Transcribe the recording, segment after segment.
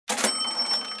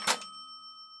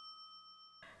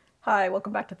Hi,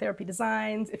 welcome back to Therapy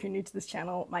Designs. If you're new to this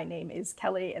channel, my name is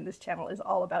Kelly, and this channel is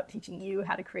all about teaching you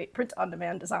how to create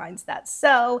print-on-demand designs that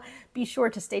sell. Be sure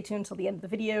to stay tuned till the end of the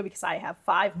video because I have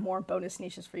 5 more bonus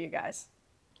niches for you guys.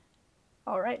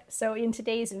 All right, so in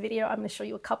today's video, I'm going to show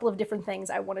you a couple of different things.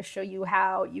 I want to show you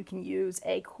how you can use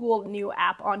a cool new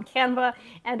app on Canva,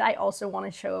 and I also want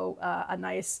to show a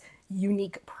nice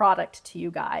unique product to you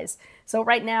guys. So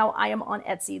right now I am on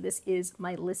Etsy. This is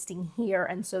my listing here,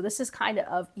 and so this is kind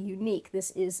of unique.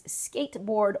 This is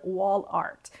skateboard wall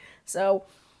art. So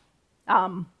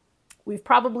we've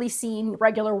probably seen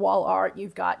regular wall art.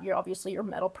 You've got obviously your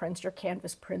metal prints, your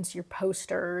canvas prints, your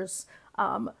posters,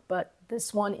 but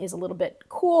this one is a little bit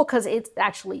cool because it's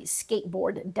actually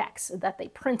skateboard decks that they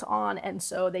print on, and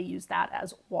so they use that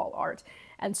as wall art.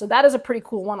 And so that is a pretty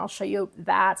cool one. I'll show you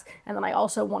that. And then I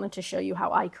also wanted to show you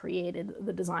how I created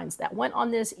the designs that went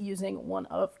on this using one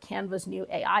of Canva's new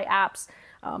AI apps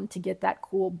to get that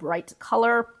cool bright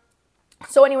color.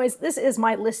 So anyways, this is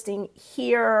my listing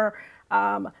here.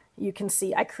 You can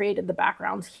see I created the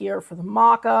backgrounds here for the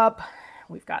mock-up.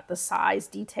 We've got the size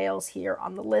details here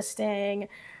on the listing,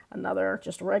 another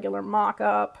just regular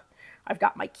mock-up. I've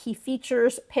got my key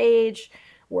features page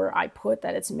where I put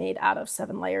that it's made out of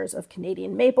 7 layers of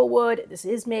Canadian maple wood. This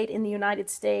is made in the United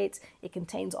States. It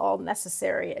contains all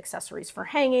necessary accessories for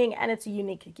hanging, and it's a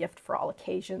unique gift for all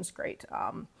occasions. Great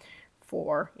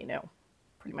for,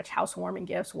 pretty much housewarming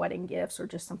gifts, wedding gifts, or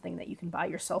just something that you can buy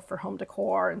yourself for home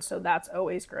decor, and so that's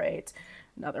always great.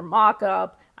 Another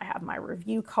mock-up. I have my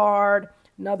review card,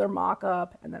 another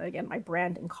mock-up, and then again my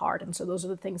branding card. And so those are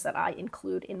the things that I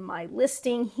include in my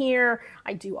listing here.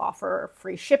 I do offer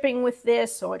free shipping with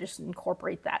this, so I just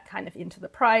incorporate that kind of into the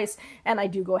price, and I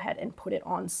do go ahead and put it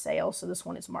on sale. So this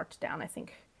one is marked down, I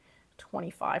think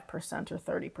 25% or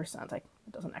 30%. It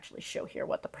doesn't actually show here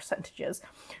what the percentage is.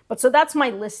 But so that's my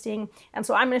listing, and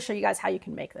so I'm going to show you guys how you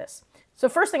can make this. So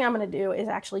first thing I'm going to do is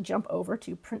actually jump over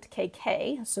to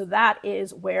PrintKK. So that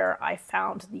is where I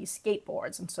found these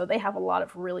skateboards, and so they have a lot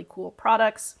of really cool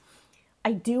products.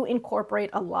 I do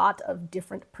incorporate a lot of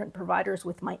different print providers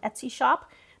with my Etsy shop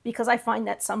because I find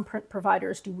that some print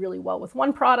providers do really well with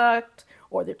one product,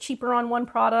 or they're cheaper on one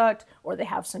product, or they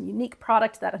have some unique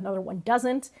product that another one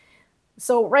doesn't.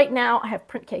 So right now I have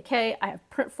PrintKK, I have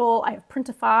Printful, I have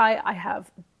Printify, I have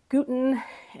Guten,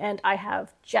 and I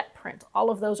have JetPrint. All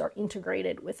of those are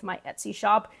integrated with my Etsy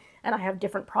shop, and I have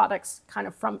different products kind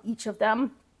of from each of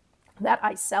them that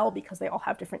I sell because they all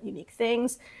have different unique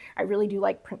things. I really do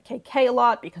like PrintKK a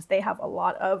lot because they have a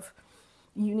lot of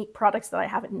unique products that I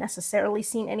haven't necessarily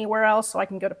seen anywhere else. So I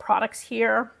can go to products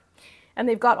here, and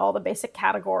they've got all the basic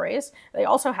categories. They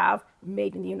also have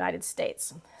made in the United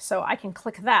States. So I can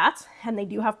click that, and they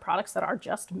do have products that are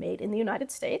just made in the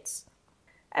United States.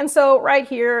 And so right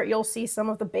here, you'll see some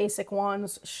of the basic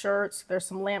ones, shirts, there's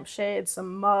some lampshades,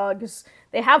 some mugs.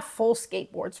 They have full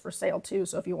skateboards for sale too,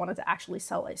 so if you wanted to actually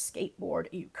sell a skateboard,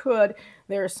 you could.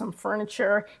 There's some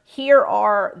furniture. Here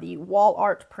are the wall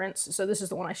art prints. So this is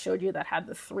the one I showed you that had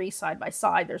the 3 side by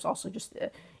side. There's also just the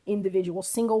individual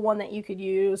single one that you could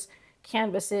use.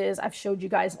 Canvases, I've showed you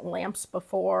guys lamps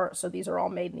before, so these are all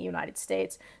made in the United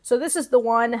States. So this is the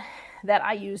one that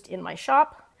I used in my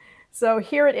shop. So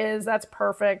here it is, that's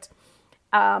perfect.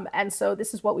 And so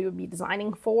this is what we would be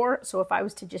designing for. So if I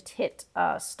was to just hit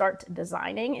start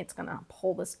designing, it's gonna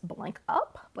pull this blank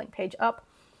page up.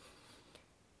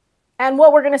 And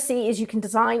what we're gonna see is you can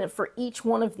design for each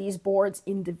one of these boards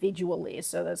individually.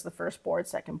 So there's the first board,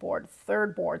 second board,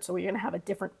 third board. So we're gonna have a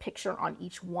different picture on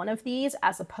each one of these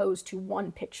as opposed to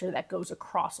one picture that goes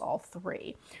across all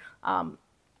 3.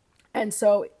 And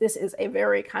so this is a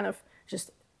very kind of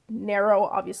just narrow,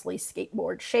 obviously,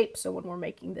 skateboard shape. So when we're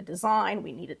making the design,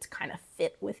 we need it to kind of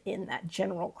fit within that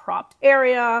general cropped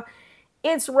area.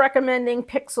 It's recommending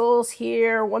pixels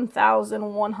here,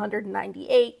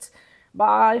 1,198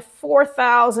 by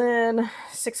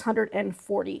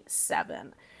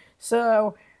 4,647.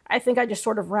 So I think I just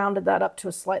sort of rounded that up to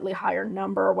a slightly higher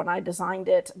number when I designed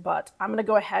it, but I'm going to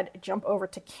go ahead and jump over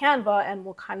to Canva and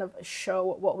we'll kind of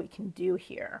show what we can do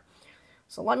here.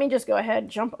 So let me just go ahead,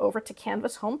 jump over to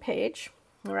Canva's homepage.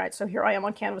 All right, so here I am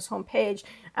on Canva's homepage,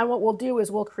 and what we'll do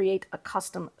is we'll create a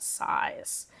custom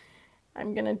size.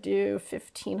 I'm gonna do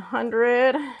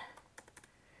 1,500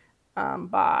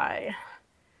 by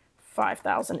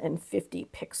 5,050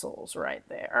 pixels right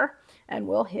there, and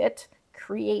we'll hit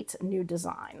Create New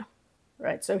Design.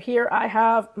 Right, so here I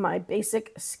have my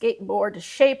basic skateboard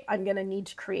shape. I'm gonna need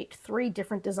to create 3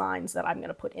 different designs that I'm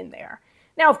gonna put in there.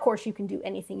 Now, of course, you can do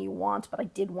anything you want, but I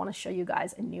did want to show you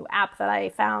guys a new app that I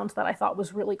found that I thought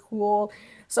was really cool.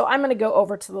 So I'm going to go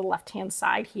over to the left-hand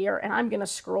side here, and I'm going to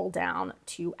scroll down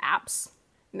to apps.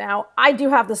 Now, I do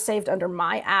have this saved under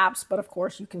my apps, but of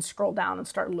course you can scroll down and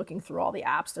start looking through all the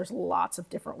apps. There's lots of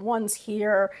different ones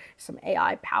here, some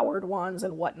AI-powered ones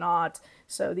and whatnot.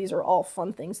 So these are all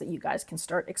fun things that you guys can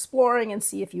start exploring and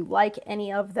see if you like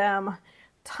any of them.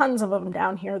 Tons of them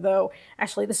down here, though.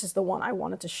 Actually, this is the one I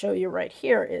wanted to show you right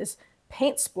here, is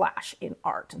Paint Splash in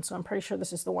Art. And so I'm pretty sure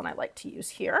this is the one I like to use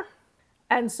here.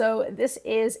 And so this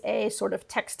is a sort of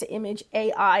text-to-image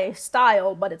AI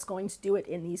style, but it's going to do it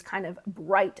in these kind of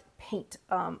bright paint.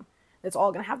 It's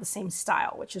all going to have the same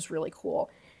style, which is really cool.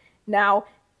 Now,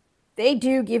 they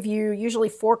do give you usually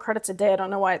 4 credits a day. I don't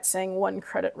know why it's saying 1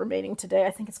 credit remaining today.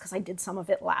 I think it's because I did some of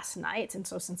it last night. And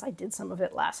so since I did some of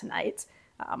it last night,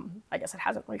 I guess it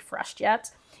hasn't refreshed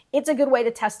yet. It's a good way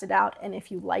to test it out. And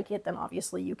if you like it, then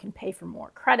obviously you can pay for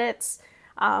more credits.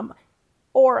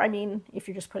 Or, I mean, if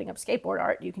you're just putting up skateboard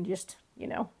art, you can just, you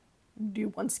know, do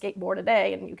 1 skateboard a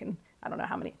day and you can, I don't know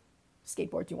how many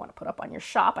skateboards you want to put up on your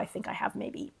shop. I think I have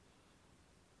maybe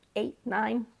 8,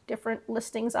 9 different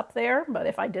listings up there. But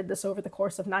if I did this over the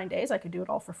course of 9 days, I could do it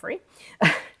all for free.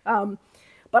 But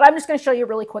I'm just going to show you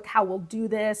really quick how we'll do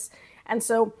this. And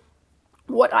so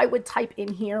what I would type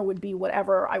in here would be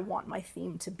whatever I want my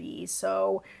theme to be.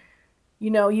 So, you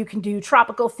know, you can do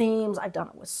tropical themes. I've done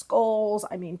it with skulls.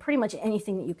 I mean, pretty much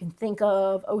anything that you can think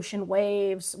of, ocean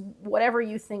waves, whatever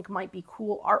you think might be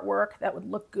cool artwork that would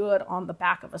look good on the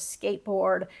back of a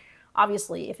skateboard.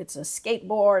 Obviously, if it's a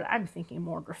skateboard, I'm thinking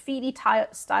more graffiti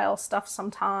style stuff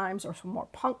sometimes, or some more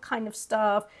punk kind of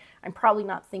stuff. I'm probably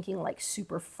not thinking like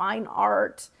super fine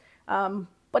art.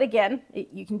 But again,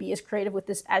 you can be as creative with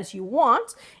this as you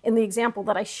want. In the example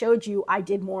that I showed you, I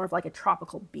did more of like a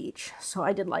tropical beach. So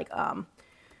I did like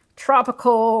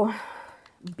tropical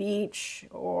beach,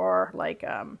 or like,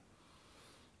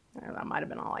 that might have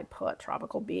been all I put,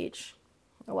 tropical beach.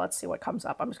 Well, let's see what comes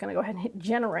up. I'm just going to go ahead and hit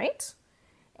generate.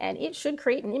 And it should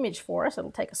create an image for us.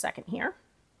 It'll take a second here.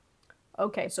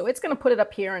 Okay, so it's going to put it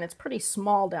up here, and it's pretty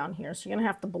small down here. So you're going to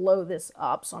have to blow this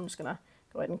up. So I'm just going to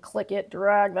go ahead and click it,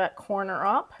 drag that corner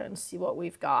up, and see what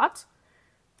we've got.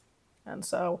 And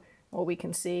so what we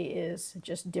can see is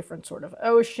just different sort of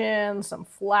ocean, some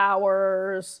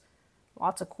flowers,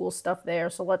 lots of cool stuff there.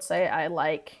 So let's say I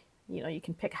like, you know, you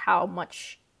can pick how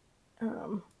much,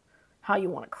 how you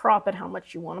want to crop it, how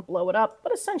much you want to blow it up,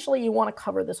 but essentially you want to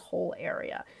cover this whole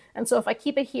area. And so if I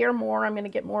keep it here more, I'm going to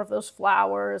get more of those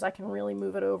flowers. I can really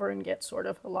move it over and get sort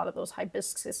of a lot of those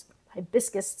hibiscus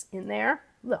in there.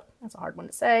 Ugh, that's a hard one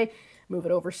to say. Move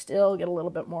it over still, get a little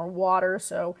bit more water,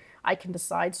 so I can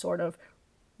decide sort of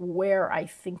where I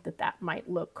think that that might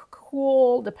look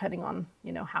cool, depending on,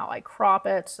 you know, how I crop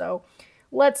it. So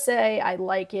let's say I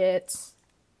like it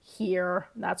here.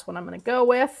 That's what I'm going to go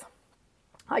with.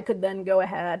 I could then go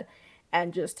ahead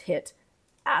and just hit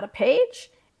add a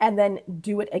page, and then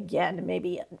do it again.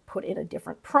 Maybe put in a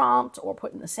different prompt, or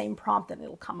put in the same prompt and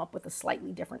it'll come up with a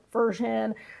slightly different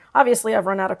version. Obviously, I've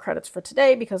run out of credits for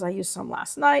today because I used some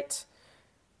last night.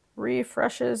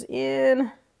 Refreshes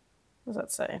in, what does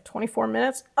that say, 24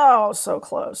 minutes? Oh, so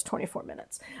close, 24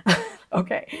 minutes.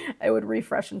 Okay, I would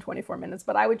refresh in 24 minutes,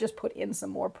 but I would just put in some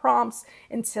more prompts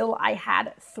until I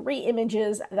had 3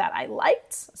 images that I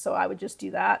liked. So I would just do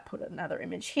that, put another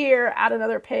image here, add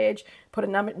another page, put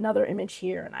another image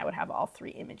here, and I would have all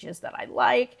 3 images that I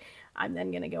like. I'm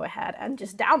then going to go ahead and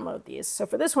just download these. So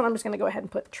for this one, I'm just going to go ahead and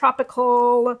put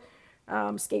tropical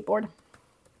skateboard.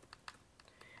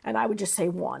 And I would just say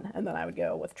 1, and then I would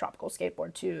go with tropical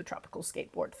skateboard 2, tropical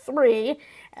skateboard 3,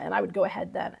 and I would go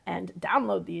ahead then and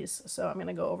download these. So I'm going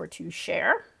to go over to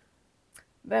share.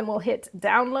 Then we'll hit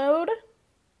download.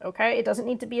 Okay, it doesn't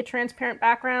need to be a transparent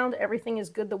background. Everything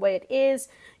is good the way it is.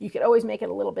 You could always make it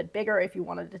a little bit bigger if you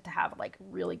wanted it to have like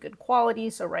really good quality.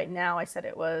 So right now I said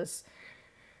it was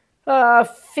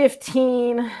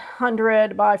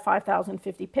 1500 by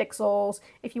 5050 pixels.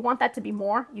 If you want that to be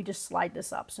more, you just slide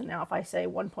this up. So now if I say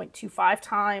 1.25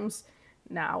 times,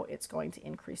 now it's going to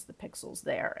increase the pixels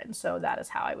there. And so that is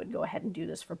how I would go ahead and do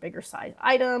this for bigger size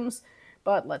items.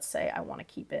 But let's say I want to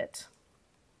keep it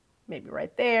maybe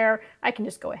right there. I can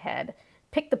just go ahead,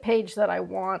 pick the page that I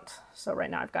want. So right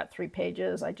now I've got 3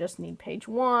 pages. I just need page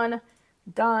 1.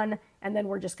 Done. And then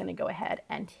we're just going to go ahead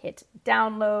and hit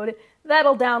download.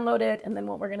 That'll download it. And then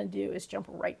what we're going to do is jump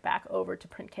right back over to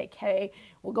PrintKK.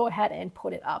 We'll go ahead and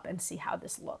put it up and see how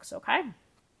this looks. Okay.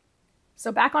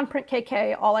 So back on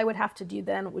PrintKK, all I would have to do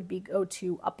then would be go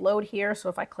to upload here. So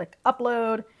if I click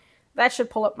upload, That should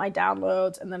pull up my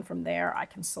downloads, and then from there I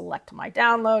can select my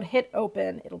download, hit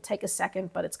open. It'll take a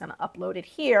second, but it's going to upload it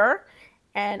here.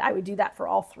 And I would do that for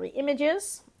all 3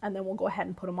 images, and then we'll go ahead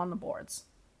and put them on the boards.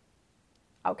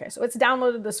 Okay, so it's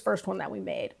downloaded this first one that we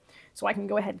made. So I can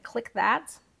go ahead and click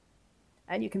that,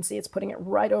 and you can see it's putting it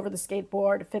right over the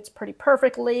skateboard. It fits pretty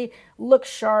perfectly, looks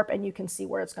sharp, and you can see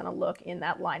where it's going to look in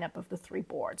that lineup of the 3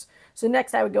 boards. So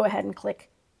next I would go ahead and click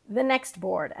the next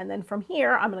board, and then from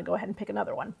here I'm going to go ahead and pick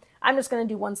another one. I'm just going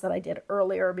to do ones that I did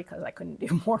earlier because I couldn't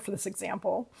do more for this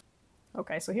example.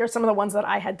 Okay, so here's some of the ones that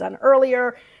I had done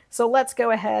earlier. So let's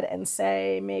go ahead and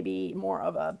say maybe more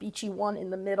of a beachy one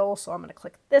in the middle. So I'm going to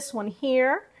click this one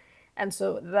here. And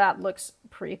so that looks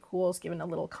pretty cool. It's given a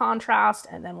little contrast.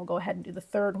 And then we'll go ahead and do the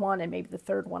third one. And maybe the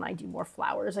third one I do more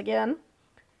flowers again.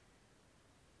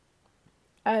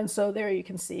 And so there you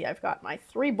can see I've got my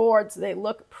 3 boards. They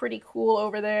look pretty cool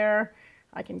over there.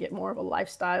 I can get more of a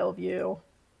lifestyle view.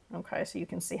 Okay, so you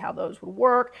can see how those would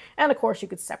work. And of course you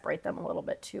could separate them a little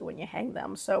bit too when you hang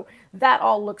them. So that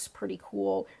all looks pretty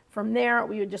cool. From there,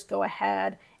 we would just go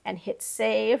ahead and hit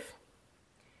save.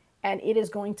 And it is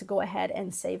going to go ahead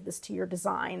and save this to your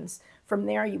designs. From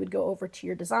there, you would go over to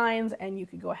your designs and you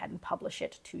could go ahead and publish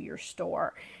it to your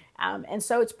store. And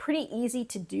so it's pretty easy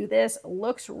to do this. It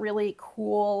looks really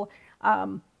cool.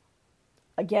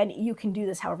 Again, you can do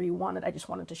this however you want it. I just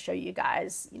wanted to show you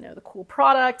guys, you know, the cool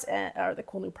product or the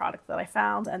cool new product that I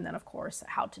found, and then of course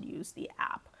how to use the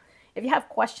app. If you have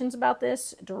questions about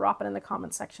this, drop it in the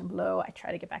comment section below. I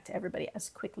try to get back to everybody as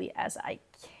quickly as I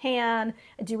can.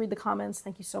 I do read the comments.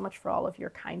 Thank you so much for all of your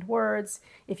kind words.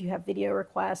 If you have video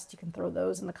requests, you can throw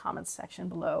those in the comments section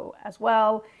below as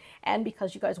well. And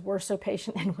because you guys were so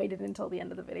patient and waited until the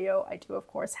end of the video, I do of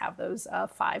course have those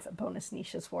 5 bonus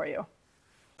niches for you.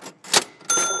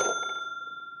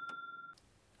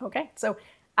 Okay, so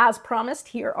as promised,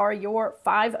 here are your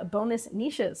 5 bonus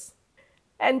niches.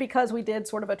 And because we did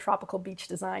sort of a tropical beach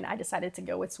design, I decided to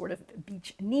go with sort of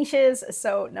beach niches.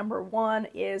 So number 1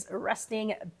 is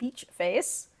resting beach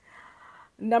face.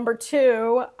 Number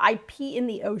 2, I pee in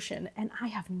the ocean. And I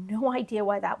have no idea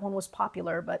why that one was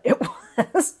popular, but it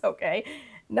was. Okay.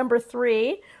 Number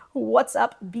 3, what's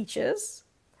up beaches.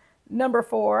 Number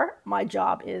 4, my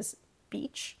job is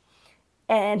beach.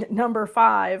 And number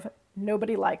 5,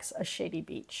 nobody likes a shady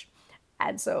beach.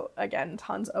 And so again,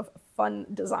 tons of fun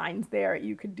designs there.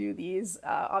 You could do these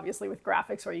obviously with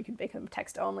graphics, or you could make them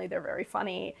text only. They're very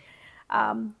funny.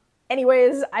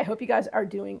 Anyways, I hope you guys are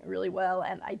doing really well,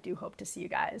 and I do hope to see you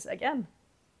guys again.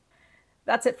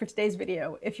 That's it for today's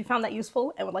video. If you found that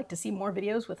useful and would like to see more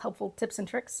videos with helpful tips and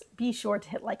tricks, be sure to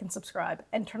hit like and subscribe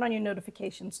and turn on your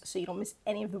notifications so you don't miss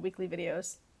any of the weekly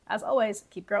videos. As always,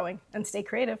 keep growing and stay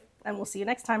creative, and we'll see you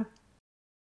next time.